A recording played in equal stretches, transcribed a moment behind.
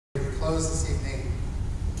close this evening,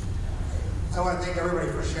 I want to thank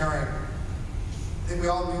everybody for sharing. I think we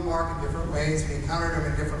all knew Mark in different ways. We encountered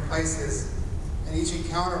him in different places, and each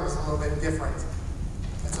encounter was a little bit different.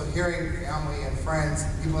 And so hearing family and friends,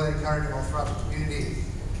 people that encountered him all throughout the community,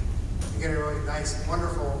 you get a really nice,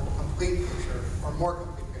 wonderful, complete picture, or more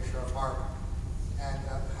complete picture of Mark, and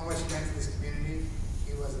how much he meant to this community.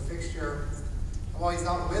 He was a fixture. And while he's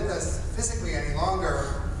not with us physically any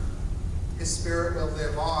longer, his spirit will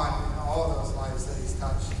live on in all of those lives that he's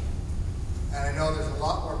touched. And I know there's a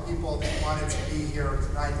lot more people that wanted to be here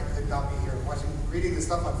tonight that could not be here. Reading the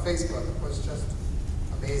stuff on Facebook was just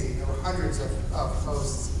amazing. There were hundreds of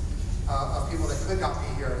posts of people that could not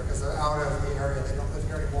be here because they're out of the area. They don't live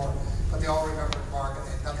here anymore. But they all remembered Mark and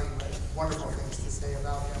they had nothing but wonderful things to say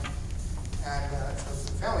about him. And so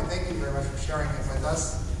family, thank you very much for sharing him with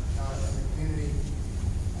us in the community.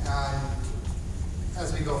 And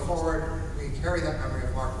as we go forward, we carry that memory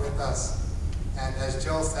of Mark with us. And as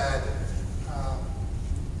Jill said,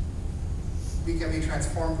 we can be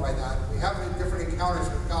transformed by that. We have different encounters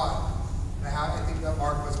with God. And I think that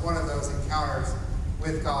Mark was one of those encounters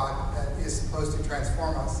with God that is supposed to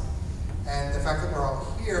transform us. And the fact that we're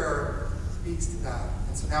all here speaks to that.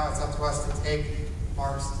 And so now it's up to us to take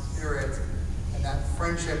Mark's spirit and that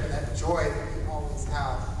friendship and that joy that we always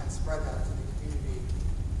have and spread that to the community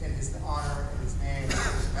in his honor, in his name, in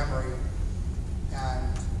his memory. And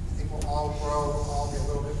I think we'll all grow, we'll all be a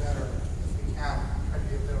little bit better if we can. Try to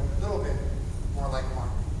be a little bit more like Mark.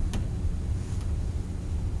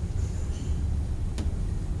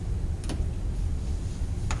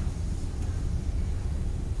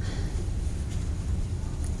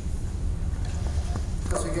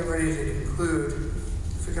 As we get ready to conclude,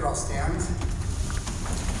 if we could all stand.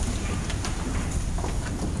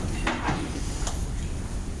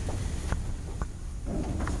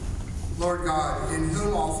 Lord God, in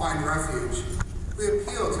whom all find refuge, we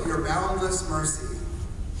appeal to your boundless mercy.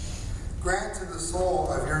 Grant to the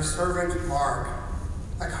soul of your servant Mark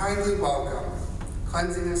a kindly welcome,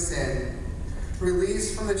 cleansing of sin,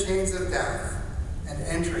 release from the chains of death, and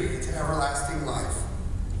entry into everlasting life.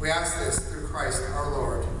 We ask this through Christ our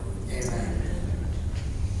Lord. Amen.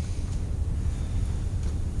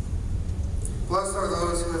 Blessed are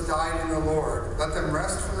those who have died in the Lord. Let them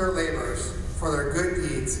rest from their labors, for their good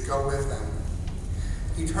deeds go with them.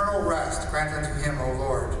 Eternal rest grant unto him, O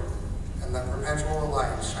Lord, and let perpetual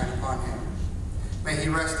light shine upon him. May he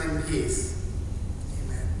rest in peace.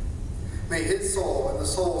 Amen. May his soul and the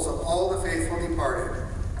souls of all the faithful departed,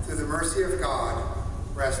 through the mercy of God,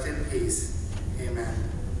 rest in peace. Amen.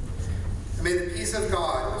 And may the peace of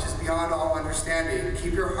God, which is beyond all understanding,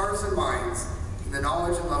 keep your hearts and minds in the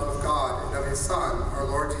knowledge and love of God and of his Son, our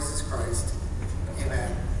Lord Jesus Christ.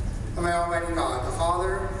 Amen. And may Almighty God, the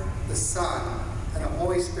Father, the Son, and the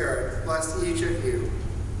Holy Spirit bless each of you.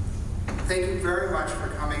 Thank you very much for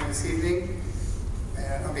coming this evening.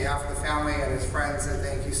 And on behalf of the family and his friends, and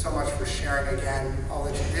thank you so much for sharing again all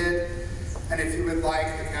that you did. And if you would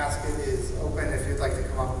like, the casket is open. If you'd like to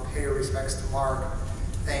come up and pay your respects to Mark,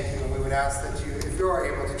 thank you. And we would ask that you, if you are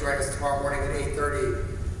able to join us tomorrow morning at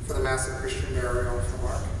 8:30 for the Mass of Christian Burial for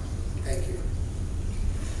Mark. Thank you.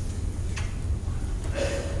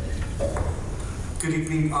 Good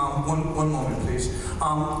evening. One moment, please.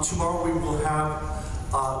 Tomorrow we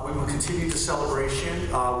will continue the celebration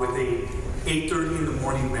with a 8:30 in the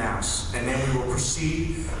morning Mass, and then we will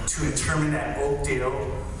proceed to interment at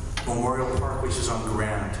Oakdale Memorial Park, which is on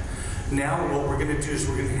Grand. Now what we're going to do is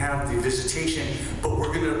we're going to have the visitation, but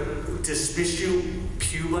we're going to dismiss you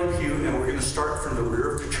pew by pew, and we're going to start from the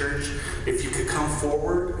rear of the church. If you could come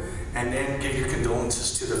forward and then give your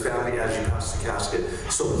condolences to the family as you pass the casket.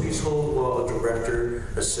 So please hold while the director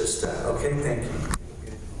assists that. Okay, thank you.